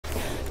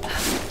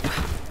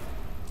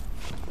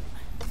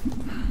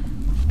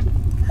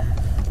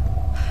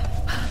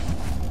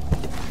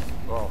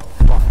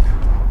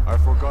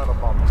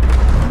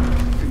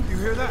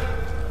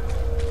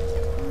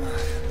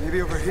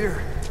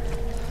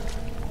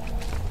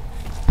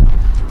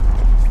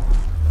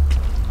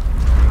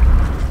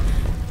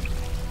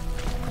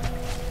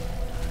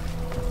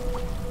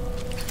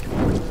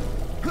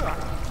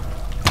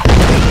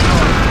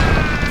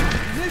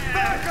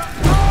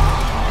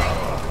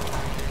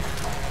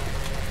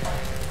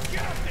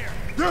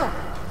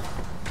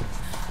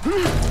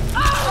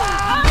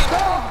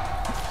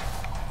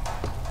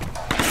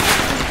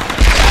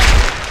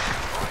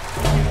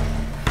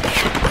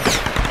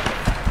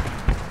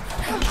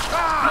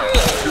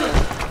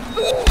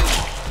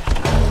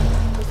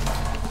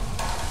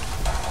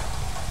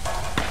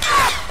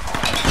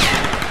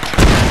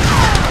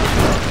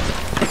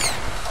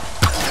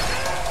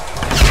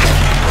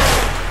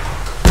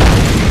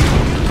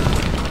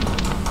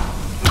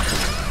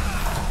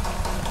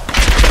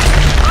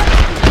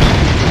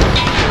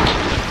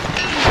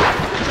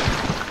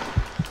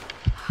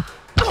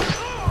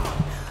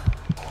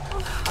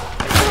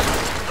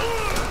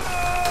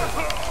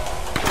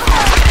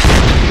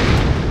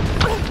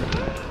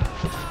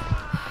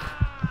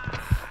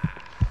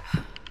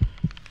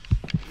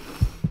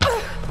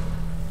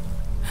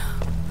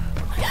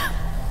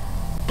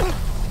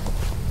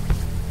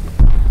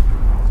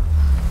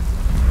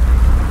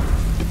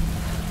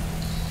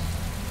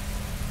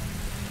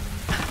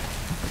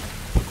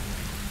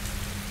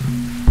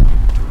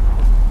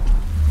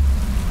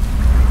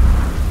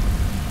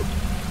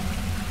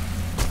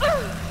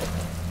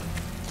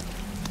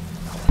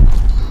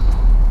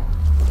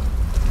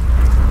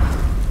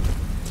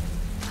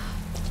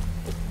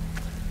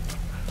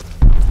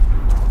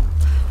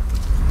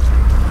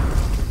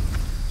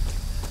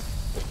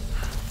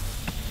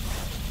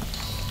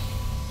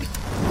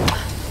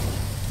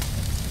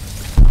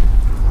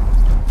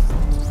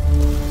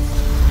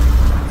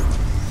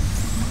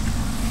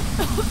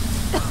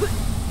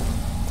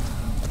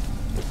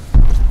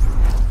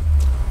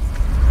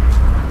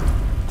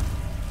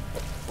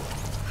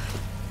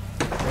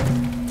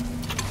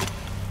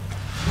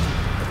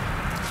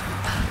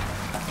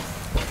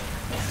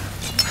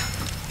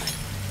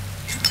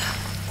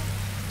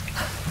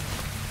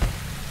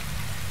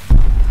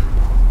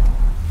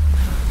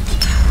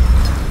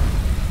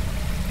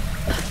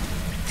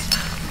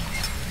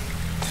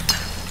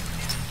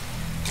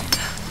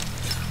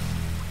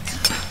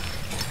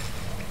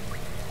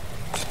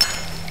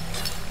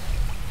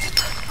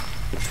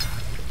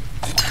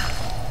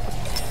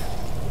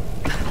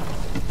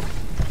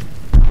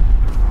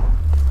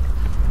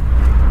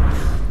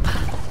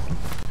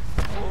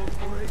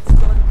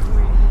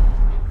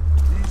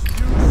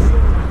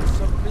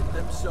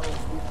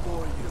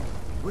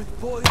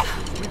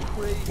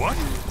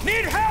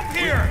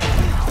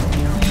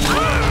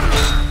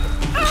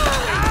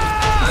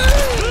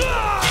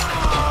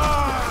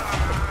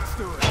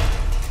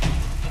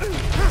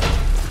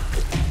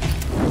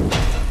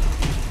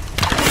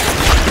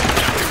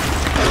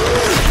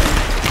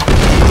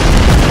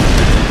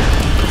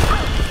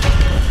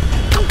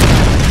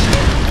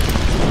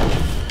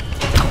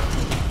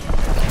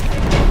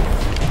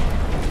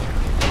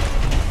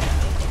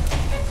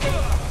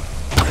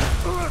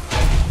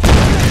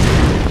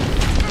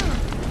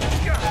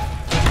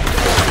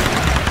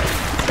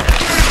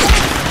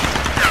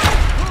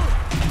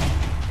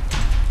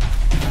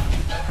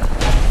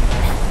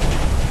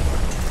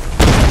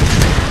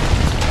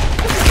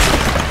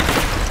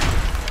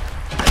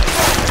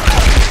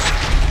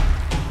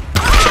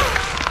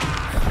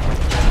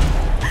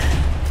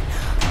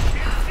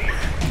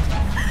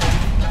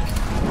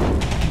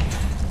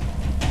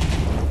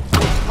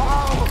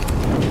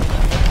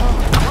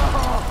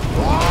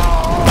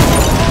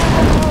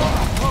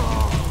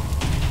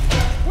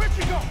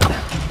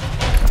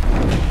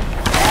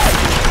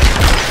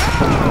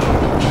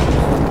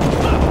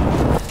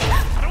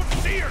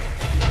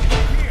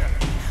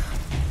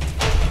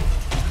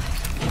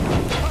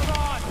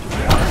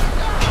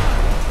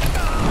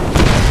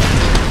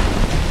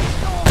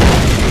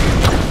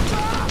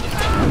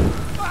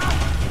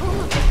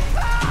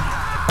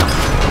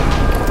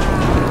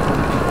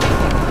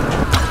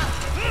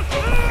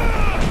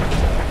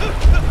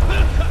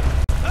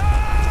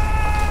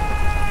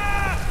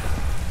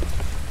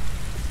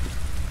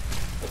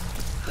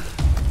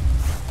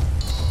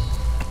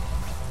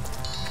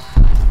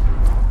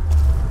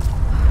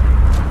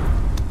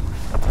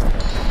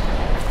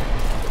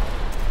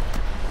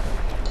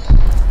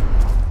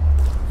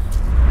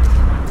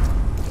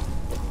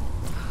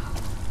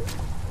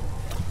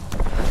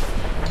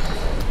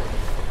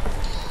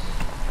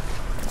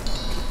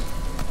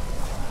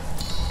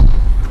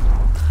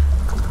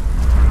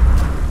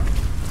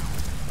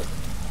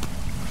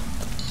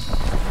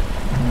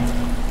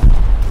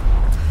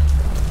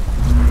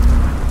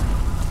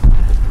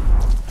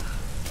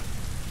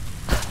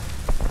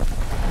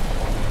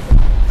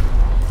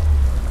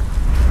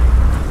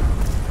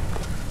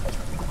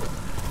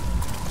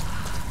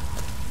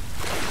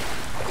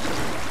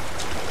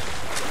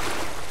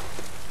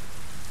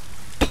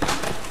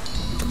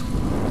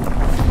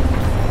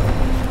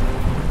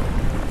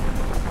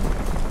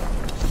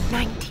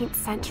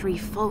19th-century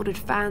folded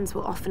fans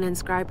were often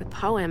inscribed with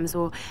poems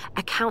or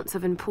accounts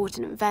of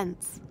important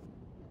events.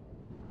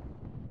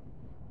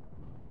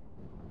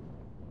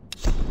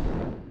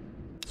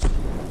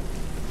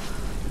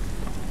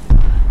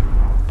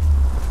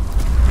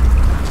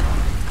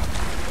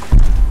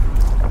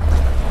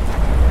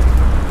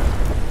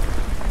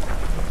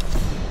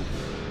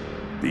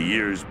 The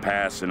years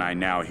pass and I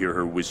now hear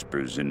her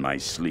whispers in my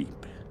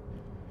sleep.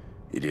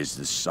 It is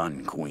the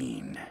Sun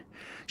Queen.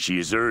 She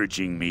is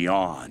urging me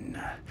on.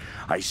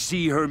 I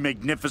see her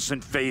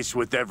magnificent face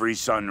with every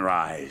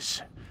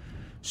sunrise.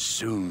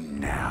 Soon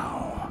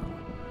now.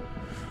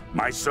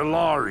 My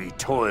Solari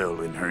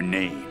toil in her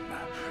name,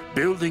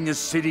 building a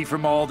city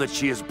from all that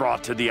she has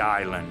brought to the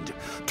island,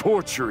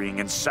 torturing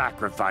and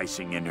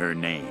sacrificing in her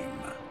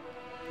name.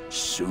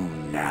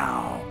 Soon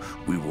now,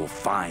 we will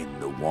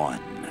find the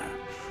one.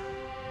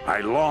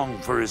 I long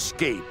for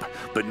escape,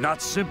 but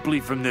not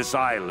simply from this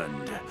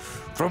island.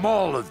 From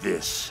all of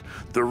this,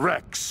 the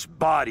wrecks,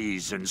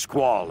 bodies, and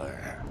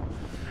squalor.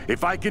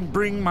 If I can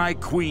bring my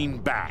queen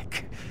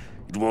back,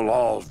 it will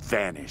all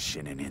vanish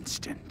in an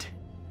instant.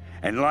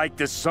 And like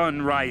the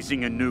sun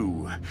rising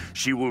anew,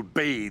 she will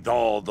bathe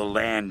all the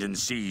land and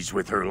seas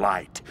with her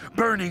light,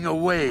 burning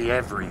away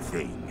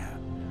everything.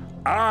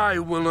 I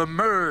will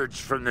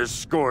emerge from this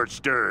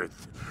scorched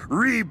earth,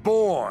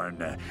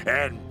 reborn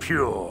and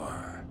pure.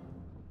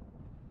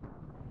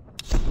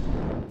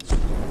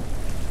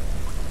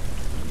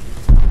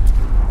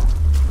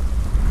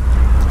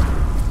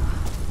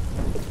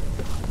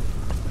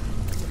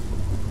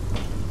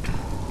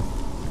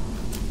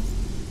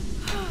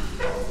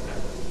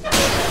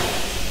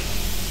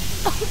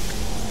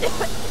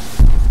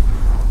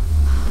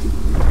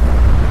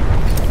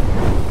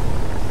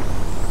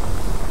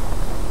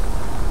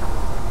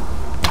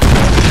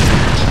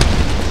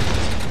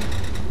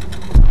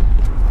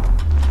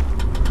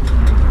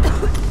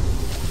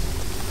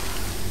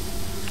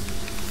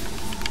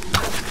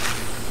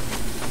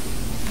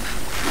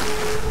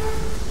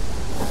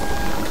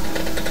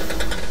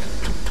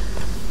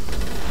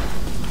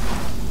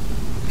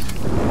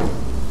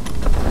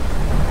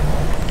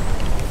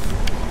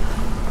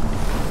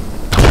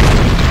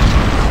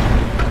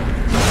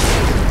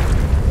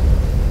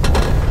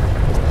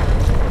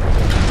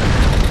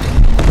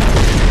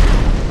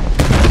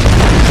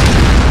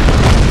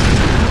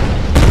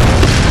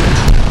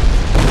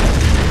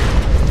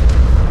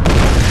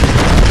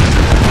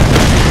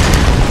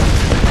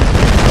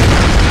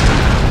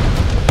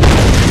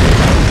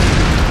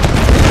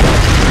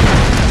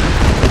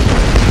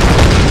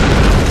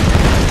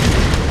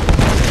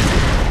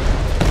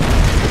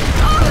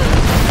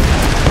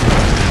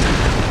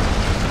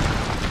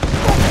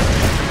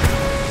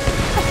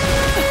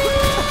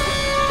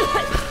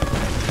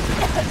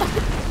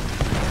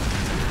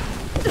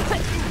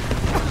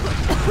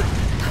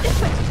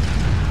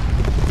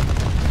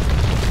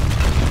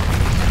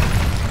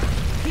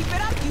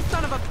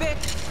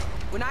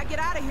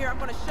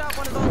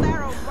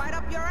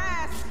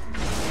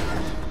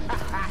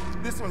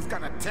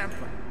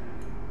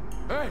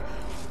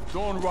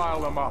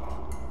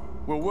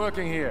 We're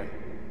working here.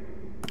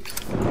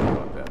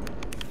 About that.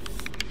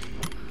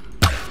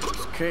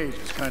 This cage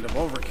is kind of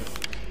overkill.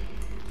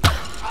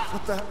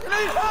 What the? You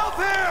need help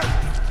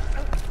here!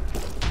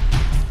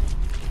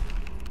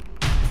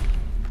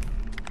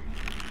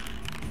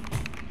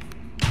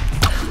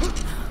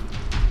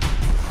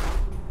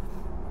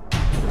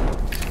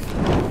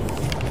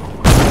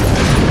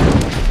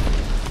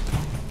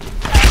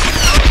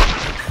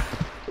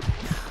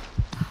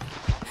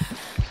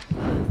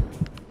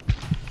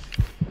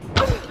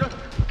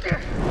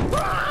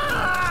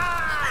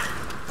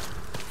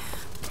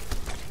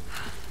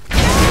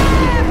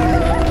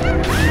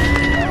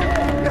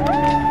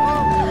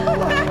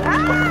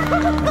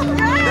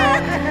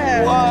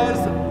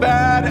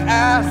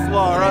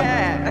 Lara.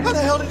 Yeah. How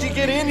the hell did you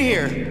get in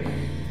here?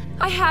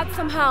 I had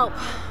some help.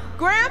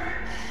 Gramp?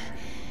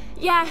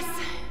 Yes.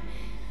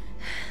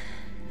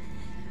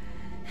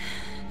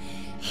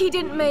 He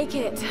didn't make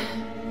it.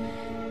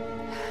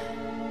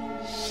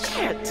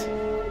 Shit.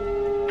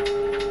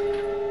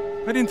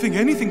 I didn't think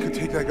anything could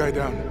take that guy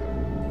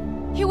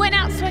down. He went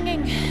out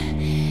swinging.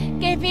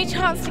 Gave me a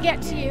chance to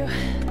get to you.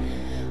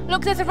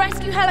 Look, there's a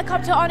rescue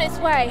helicopter on its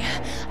way.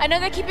 I know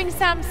they're keeping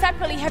Sam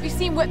separately. Have you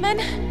seen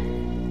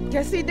Whitman?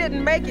 Guess he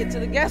didn't make it to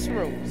the guest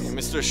rooms. Yeah,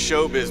 Mr.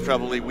 Showbiz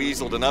probably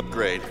weaseled an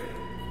upgrade.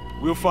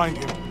 We'll find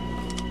him.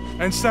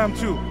 And Sam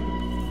too.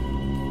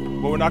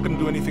 But we're not gonna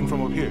do anything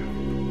from up here.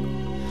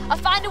 I'll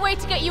find a way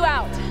to get you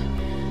out.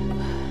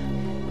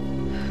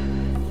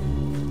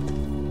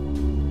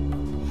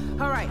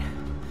 All right,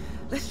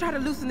 let's try to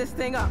loosen this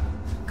thing up.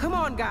 Come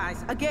on,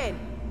 guys, again.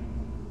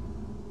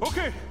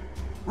 Okay,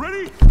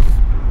 ready?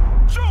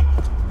 Jump!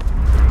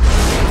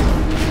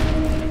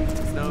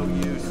 It's no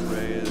use,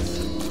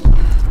 Reyes.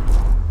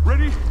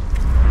 Ready?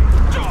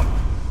 Jump!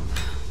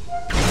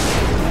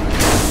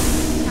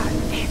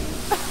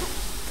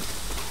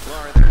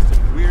 Lara, there's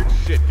some weird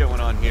shit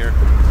going on here.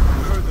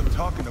 I heard them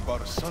talking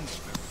about a sun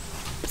spirit.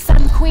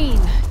 Sun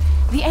Queen,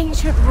 the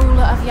ancient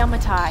ruler of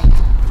Yamatai.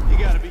 You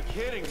gotta be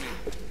kidding me.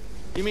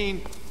 You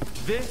mean,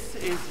 this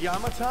is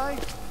Yamatai?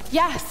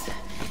 Yes,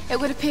 it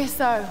would appear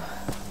so.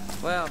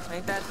 Well,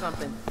 ain't that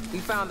something? We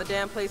found the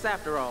damn place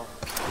after all.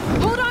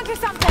 Hold on to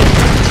something!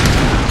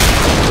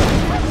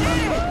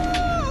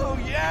 Oh,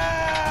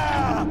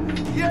 yeah!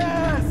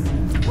 Yes!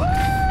 Woo!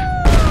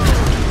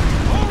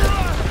 All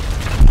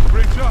right!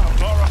 Great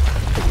job, Lara.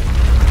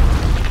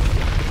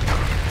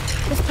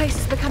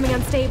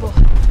 unstable.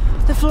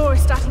 The floor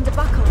is starting to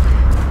buckle.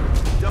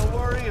 Don't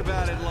worry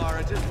about it,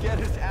 Lara. Just get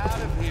us out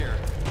of here.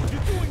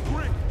 You're doing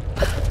great.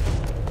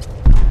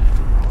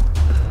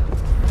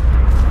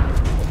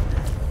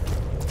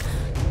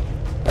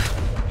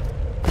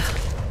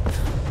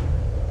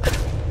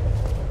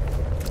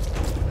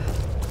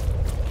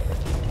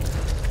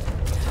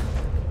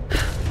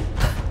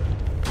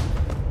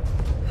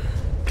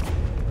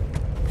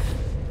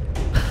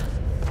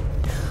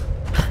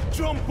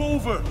 Jump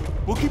over.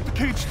 We'll keep the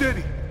cage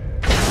steady.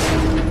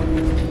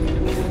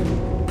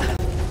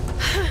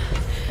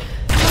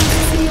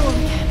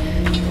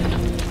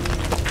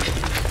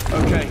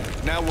 Okay,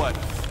 now what?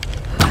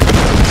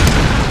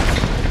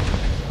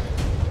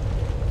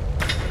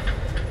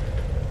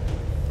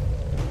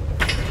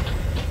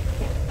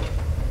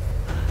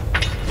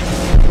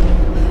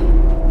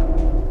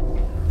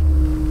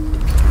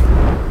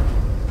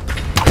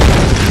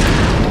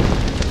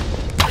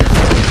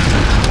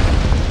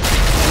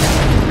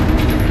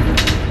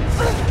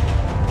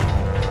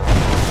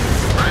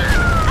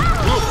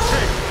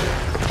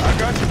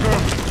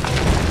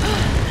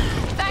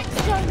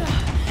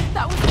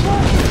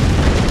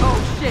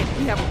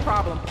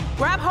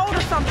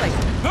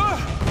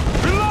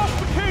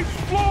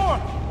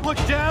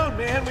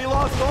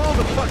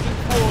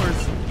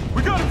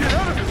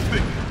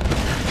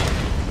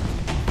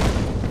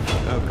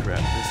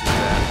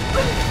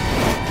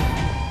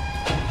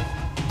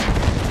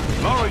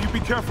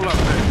 Careful out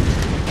there.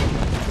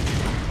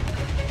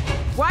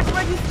 Watch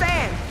where you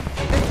stand.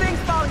 This thing's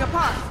falling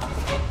apart.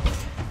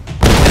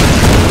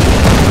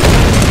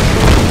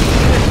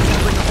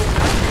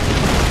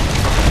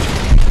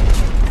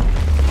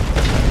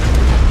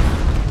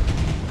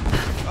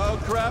 Oh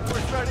crap,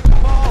 we're starting to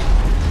fall.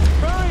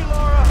 Hurry,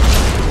 Lara!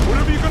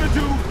 Whatever you're gonna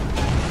do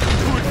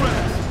it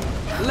fast.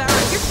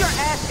 Lara, get your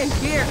ass in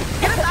gear.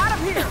 Get us out of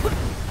here.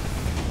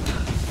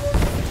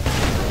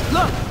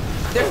 Look.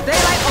 There's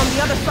daylight on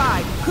the other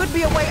side. Could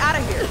be a way out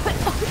of here.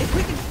 If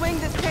we can swing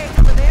this cage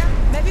over there,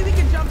 maybe we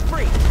can jump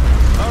free.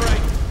 All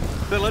right,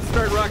 then let's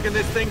start rocking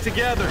this thing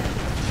together.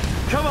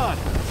 Come on.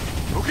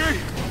 Okay,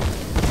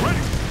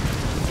 ready.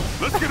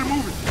 Let's get it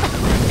moving.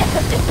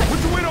 Put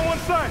your weight on one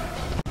side.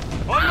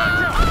 On my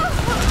count.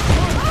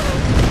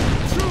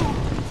 1,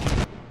 2.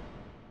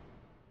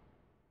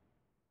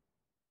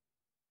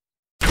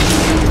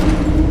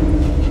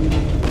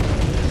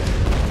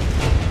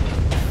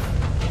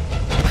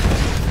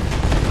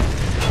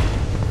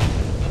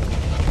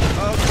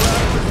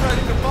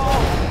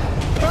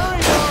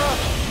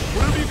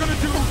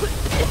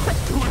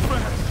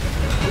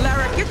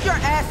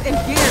 In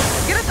gear.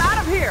 Get us out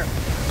of here.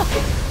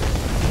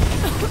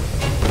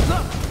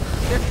 Look,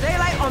 there's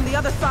daylight on the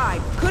other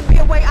side. Could be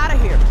a way out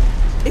of here.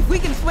 If we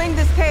can swing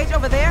this cage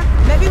over there,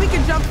 maybe we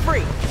can jump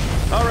free.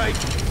 All right,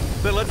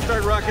 then let's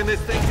start rocking this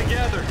thing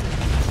together.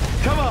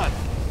 Come on.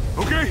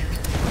 Okay,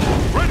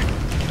 ready.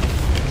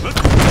 Let's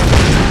go.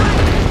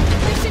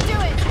 We should do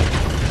it.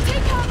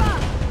 Take cover.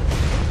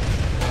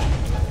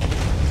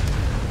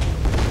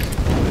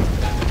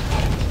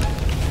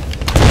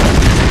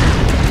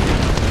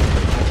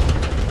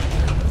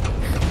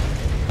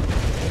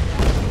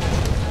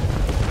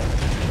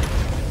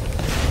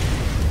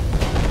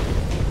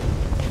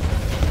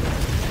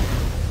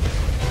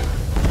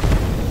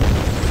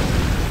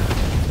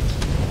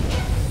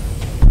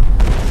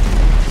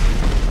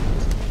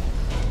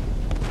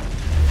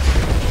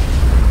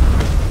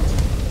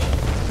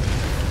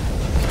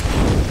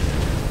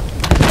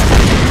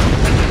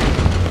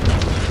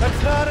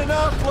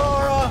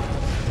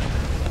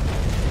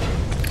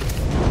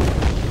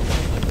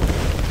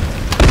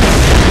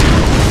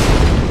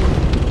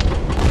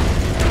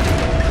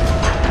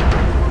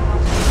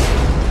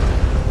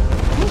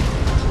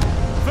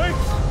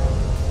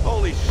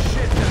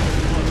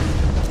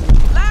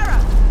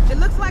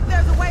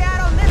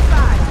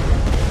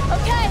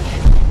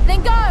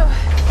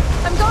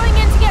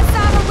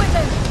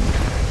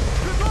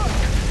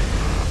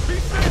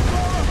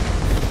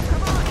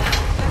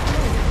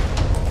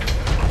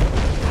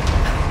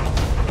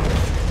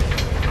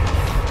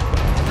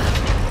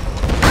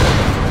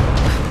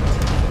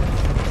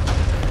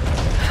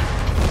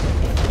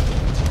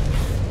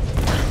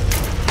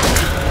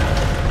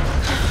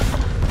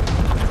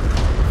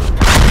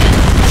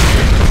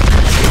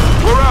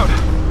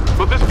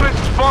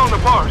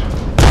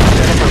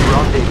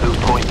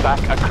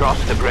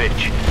 Across the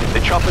bridge. The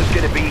chopper's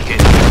gonna be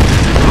hit.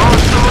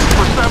 Lara's still looking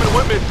for Sam and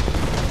Whitman.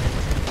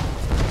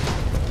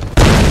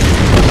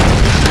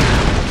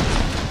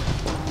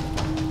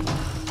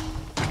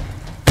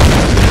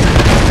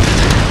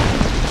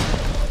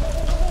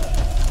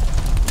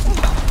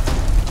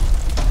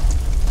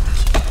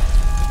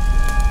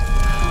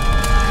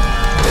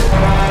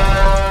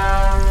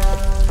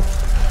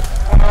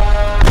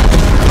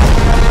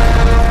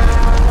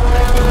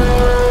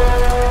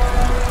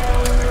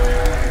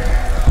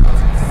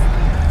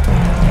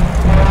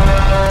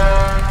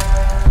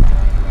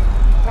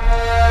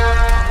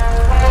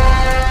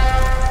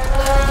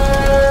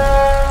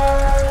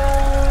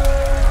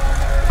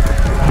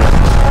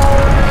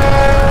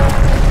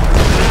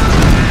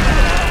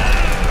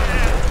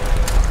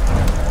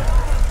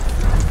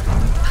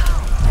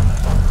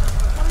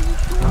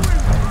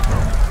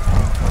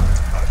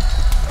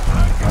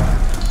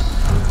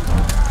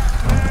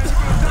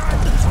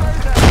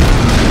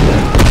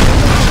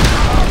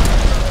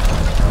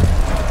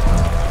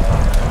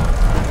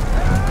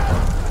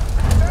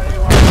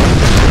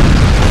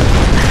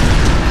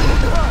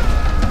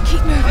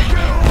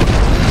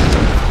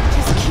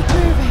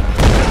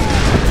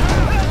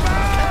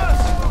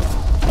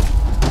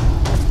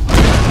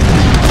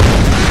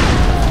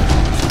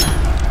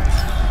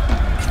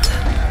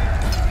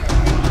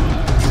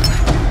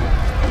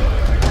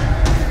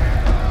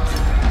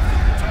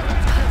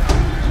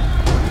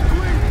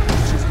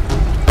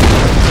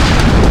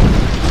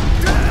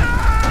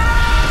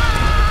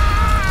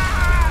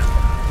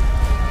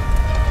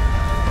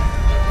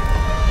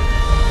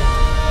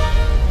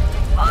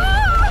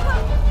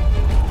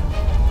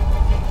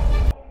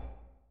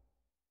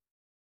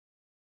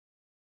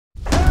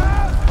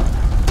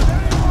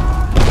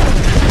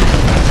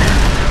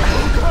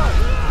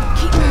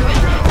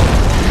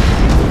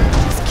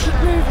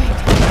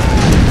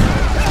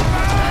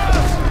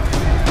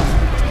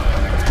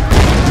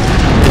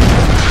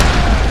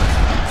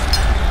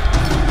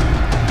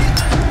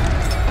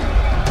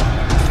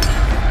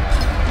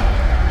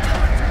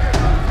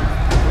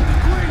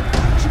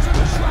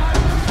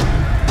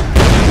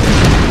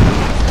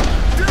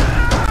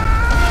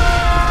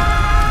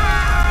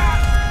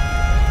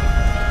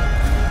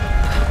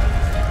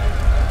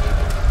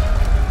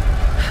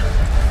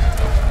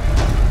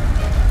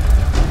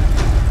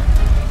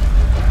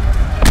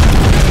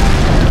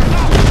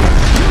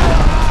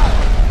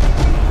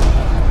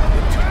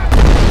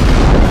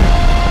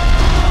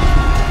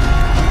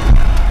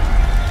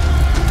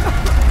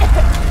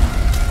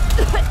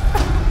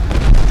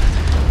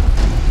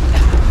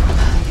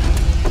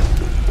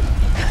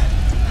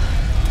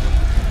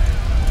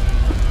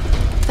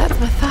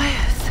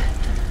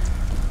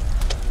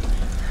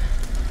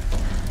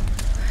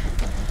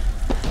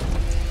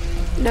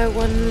 no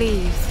one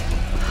leaves.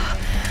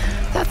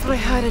 That's what I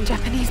heard in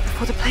Japanese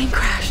before the plane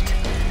crashed.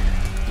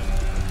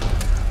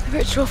 The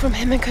ritual from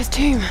Himiko's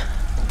tomb.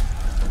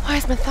 Why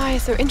is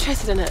Matthias so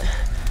interested in it?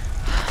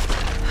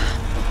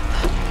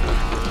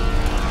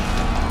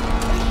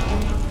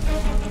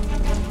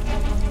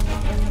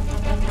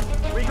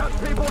 We got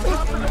people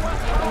dropping the west.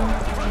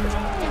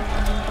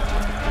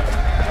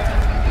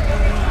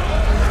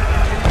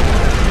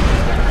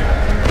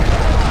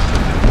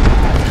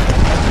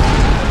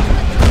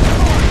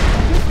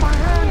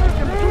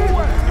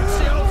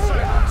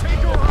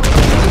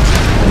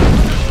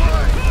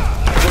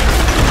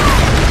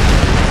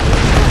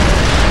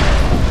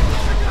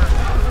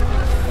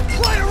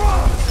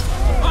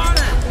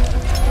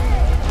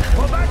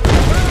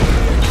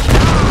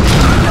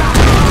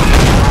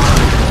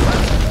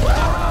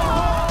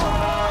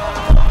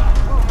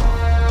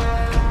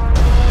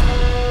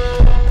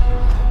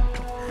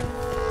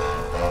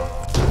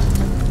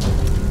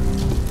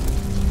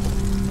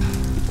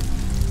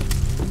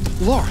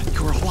 Lara,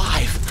 you're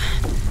alive.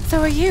 So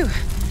are you.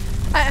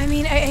 I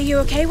mean, are you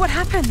okay? What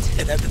happened?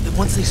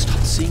 Once they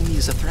stopped seeing me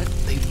as a threat,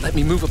 they let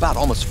me move about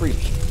almost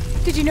freely.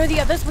 Did you know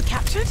the others were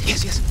captured?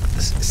 Yes.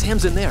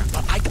 Sam's in there,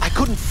 but I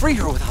couldn't free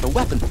her without a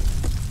weapon.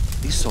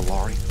 These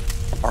Solari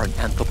are an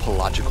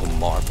anthropological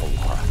marvel,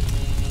 Lara.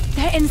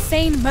 They're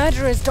insane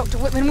murderers, Dr.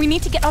 Whitman. We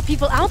need to get our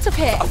people out of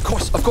here. Of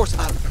course.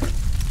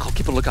 I'll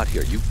keep a lookout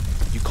here. You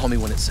call me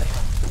when it's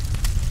safe.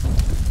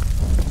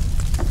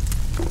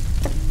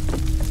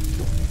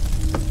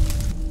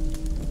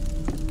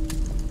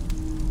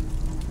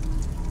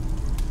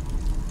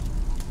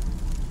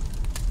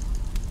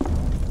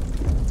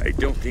 I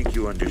don't think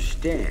you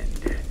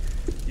understand.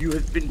 You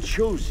have been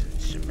chosen,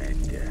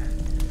 Samantha.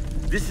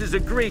 This is a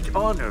great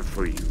honor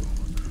for you.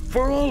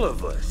 For all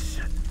of us.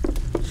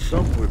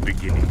 Some were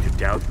beginning to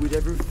doubt we'd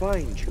ever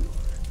find you.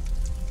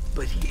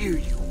 But here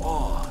you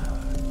are.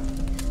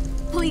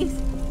 Please.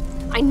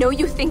 I know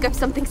you think I'm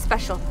something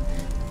special.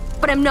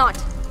 But I'm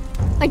not.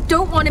 I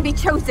don't want to be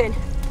chosen.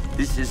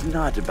 This is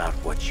not about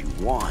what you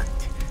want.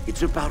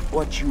 It's about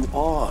what you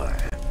are.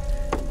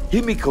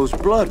 Himiko's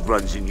blood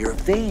runs in your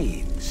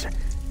veins.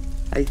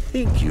 I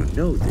think you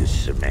know this,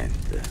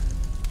 Samantha.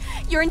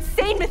 You're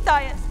insane,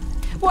 Matthias.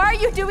 Why are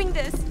you doing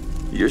this?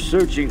 You're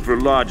searching for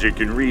logic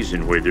and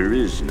reason where there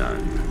is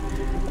none.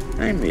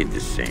 I made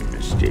the same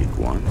mistake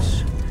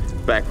once.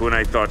 Back when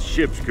I thought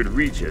ships could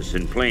reach us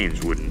and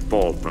planes wouldn't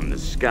fall from the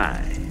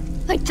sky.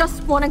 I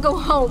just want to go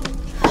home.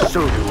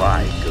 So do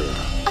I, girl.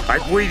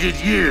 I've waited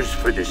years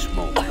for this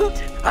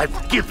moment.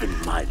 I've given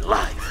my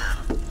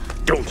life.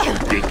 Don't you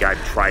think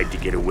I've tried to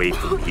get away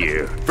from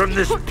here? From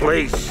this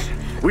place?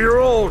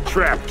 We're all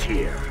trapped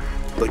here.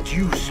 But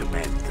you,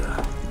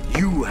 Samantha,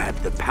 you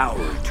have the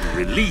power to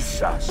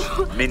release us.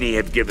 Many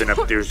have given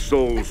up their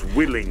souls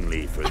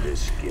willingly for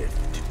this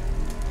gift.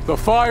 The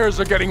fires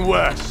are getting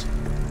worse.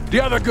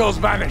 The other girl's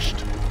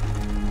vanished.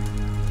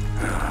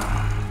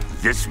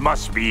 This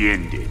must be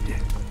ended.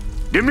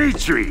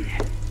 Dimitri,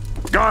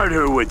 guard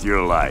her with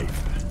your life.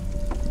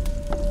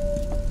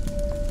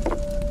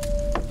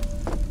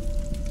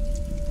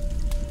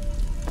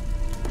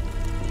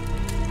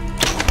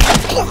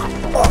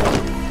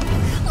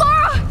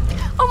 Lara!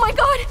 Oh my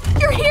god,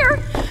 you're here!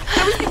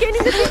 I was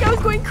beginning to think I was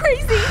going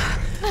crazy.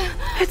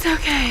 It's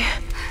okay.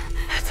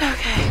 It's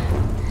okay.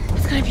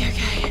 It's gonna be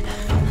okay.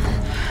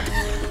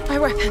 My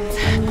weapons.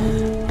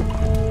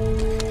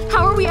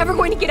 How are we ever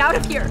going to get out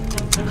of here?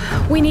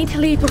 We need to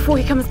leave before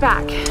he comes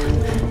back.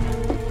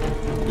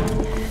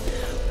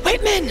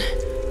 Whitman!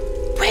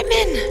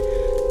 Whitman!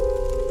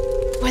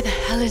 Where the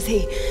hell is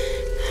he?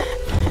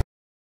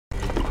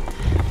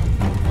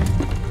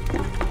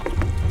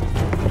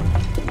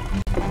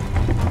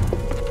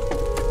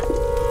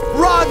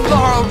 Run,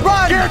 Lara,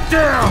 run! Get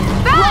down!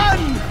 Back!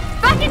 Run!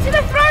 Back into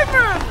the throne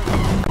room!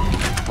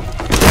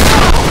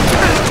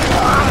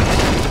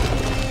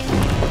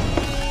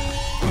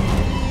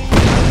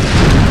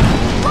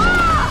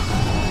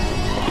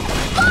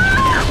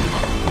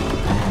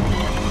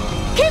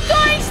 Keep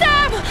going,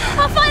 Sam!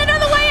 I'll find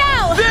another way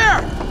out!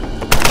 There!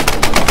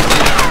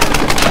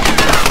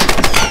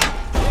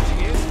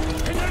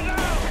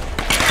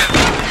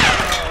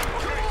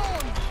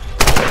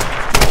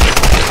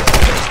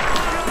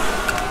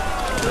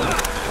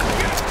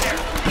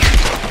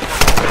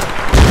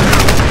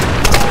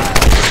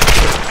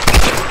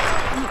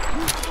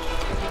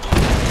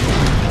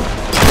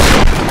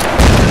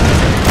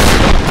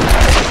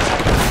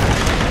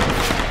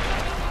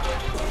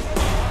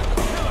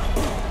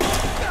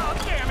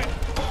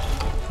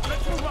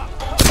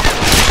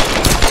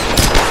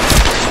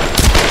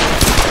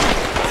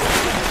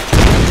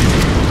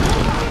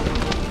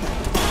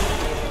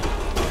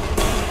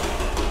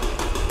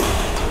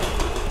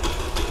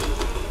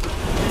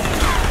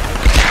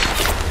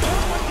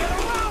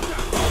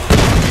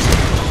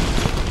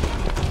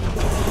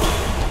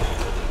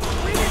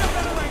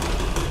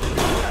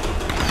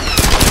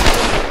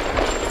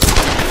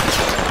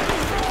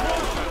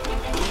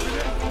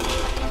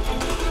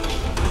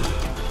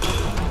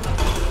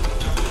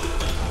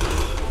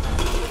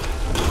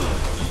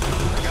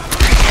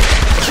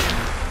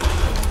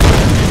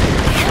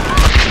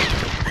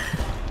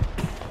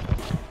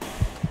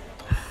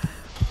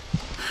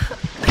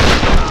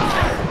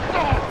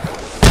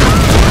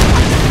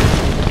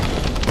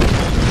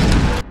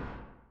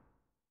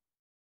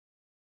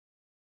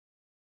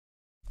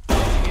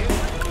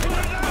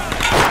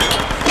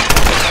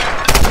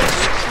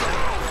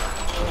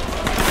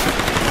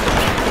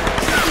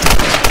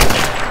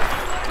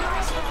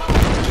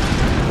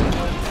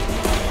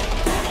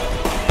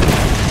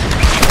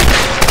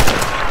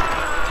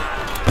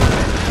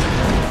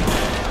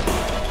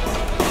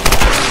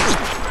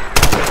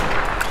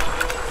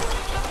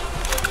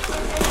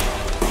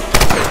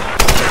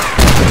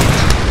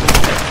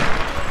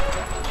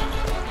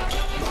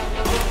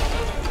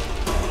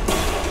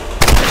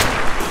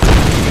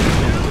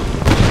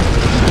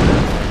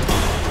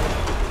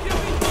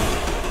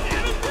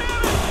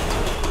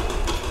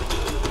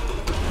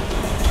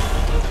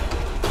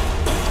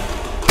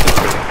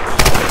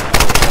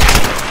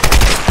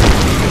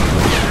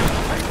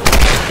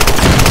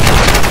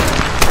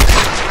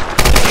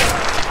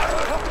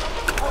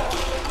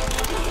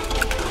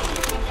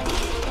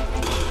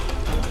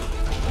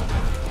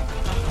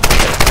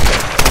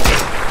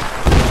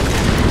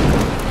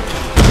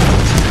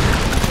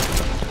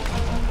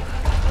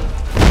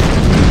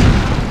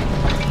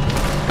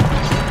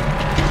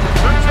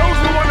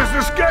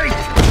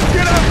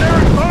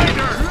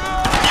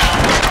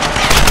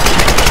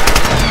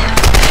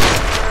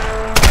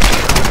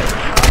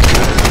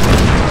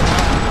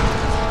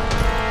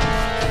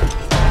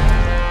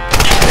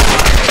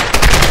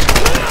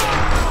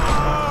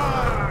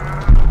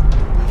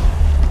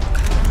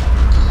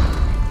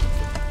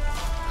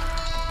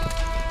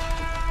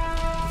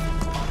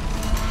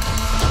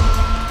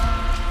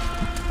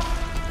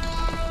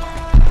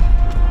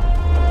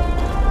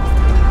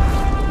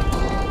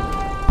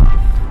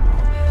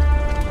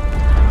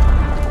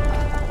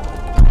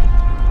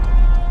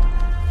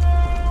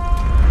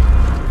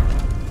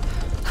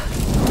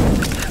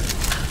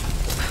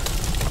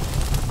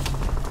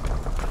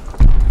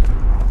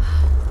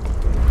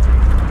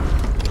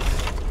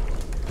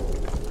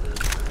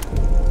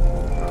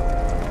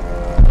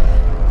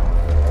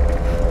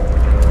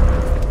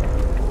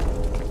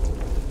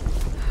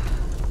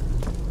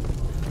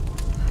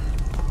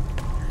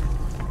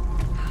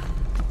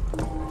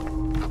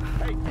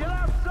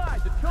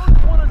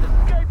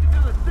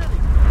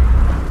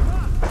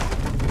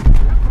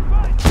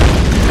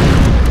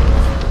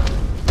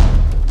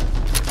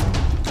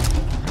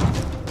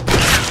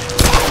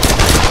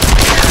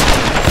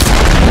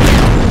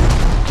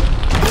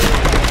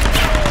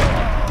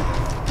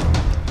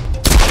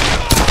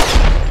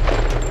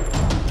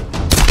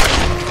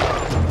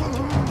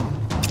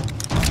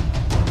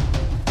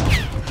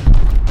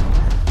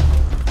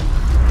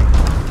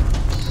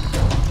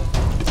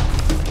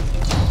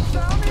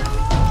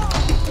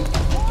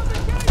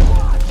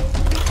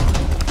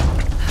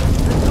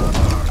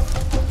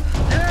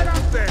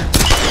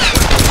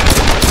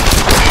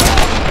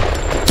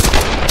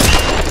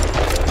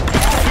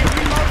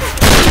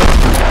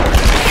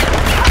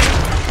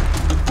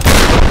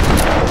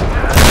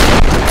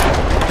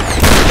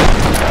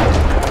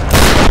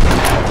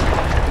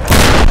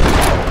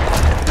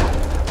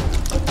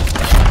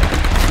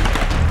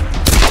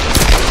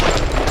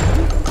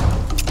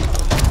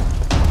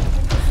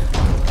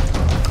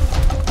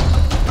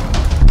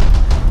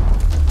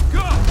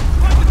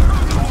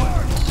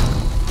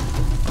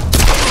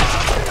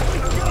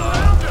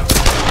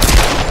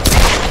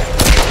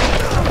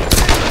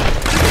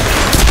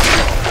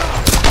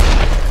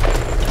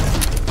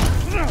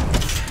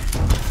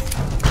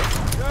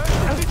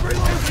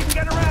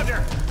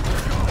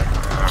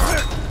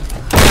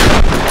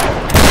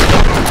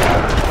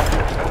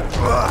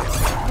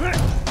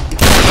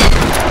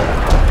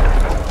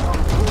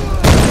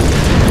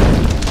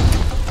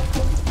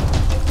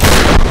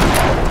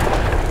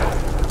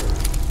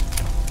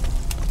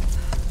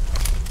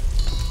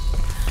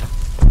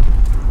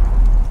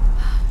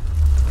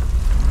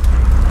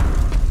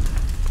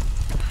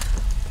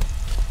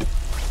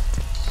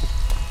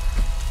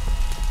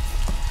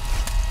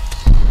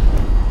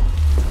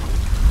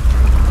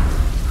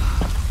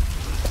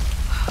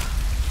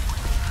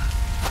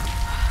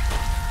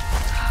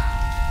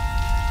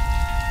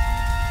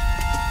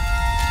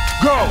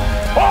 Go!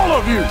 All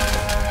of you!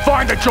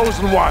 Find the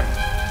chosen one!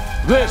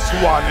 This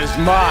one is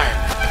mine!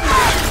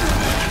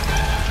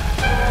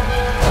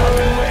 I've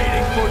been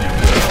waiting for you,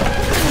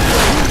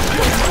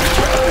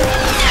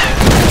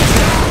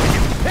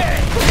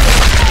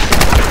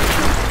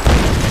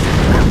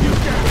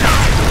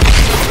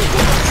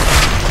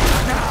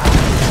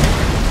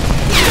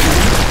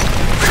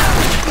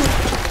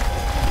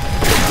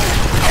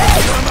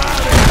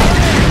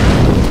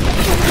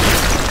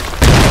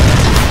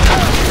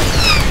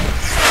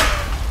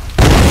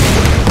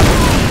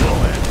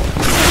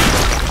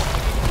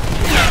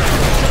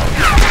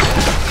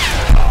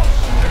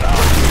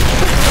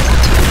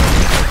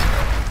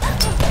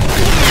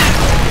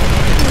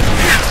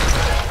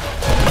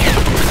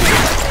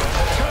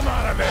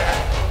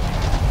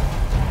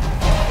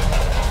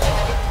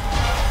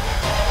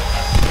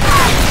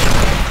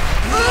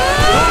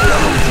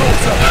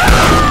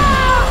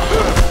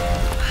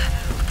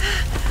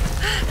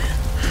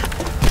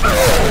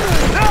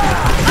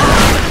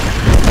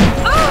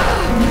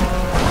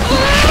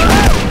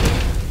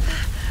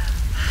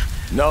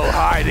 no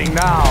hiding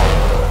now.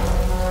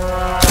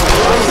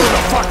 I'm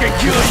gonna fucking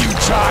kill you,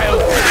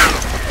 child.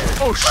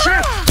 Oh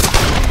shit!